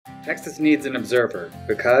Texas needs an observer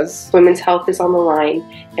because women's health is on the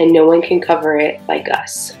line and no one can cover it like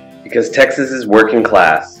us. Because Texas's working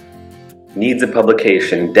class needs a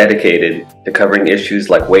publication dedicated to covering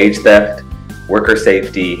issues like wage theft, worker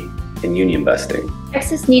safety, and union busting.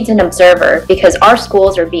 Texas needs an observer because our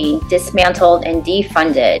schools are being dismantled and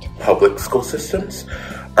defunded. Public school systems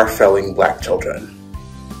are failing Black children.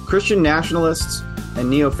 Christian nationalists and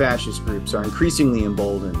neo-fascist groups are increasingly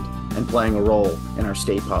emboldened and playing a role in our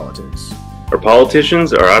state politics. Our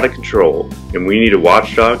politicians are out of control, and we need a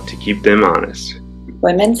watchdog to keep them honest.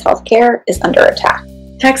 Women's health care is under attack.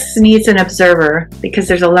 Texas needs an observer because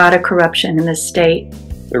there's a lot of corruption in this state.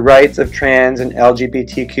 The rights of trans and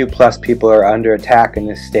LGBTQ+ people are under attack in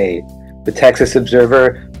this state. The Texas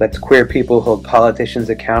Observer lets queer people hold politicians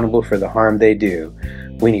accountable for the harm they do.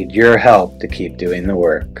 We need your help to keep doing the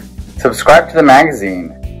work. Subscribe to the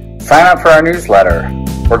magazine, sign up for our newsletter,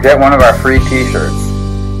 or get one of our free t-shirts.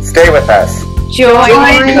 Stay with us.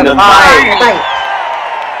 Join the fight!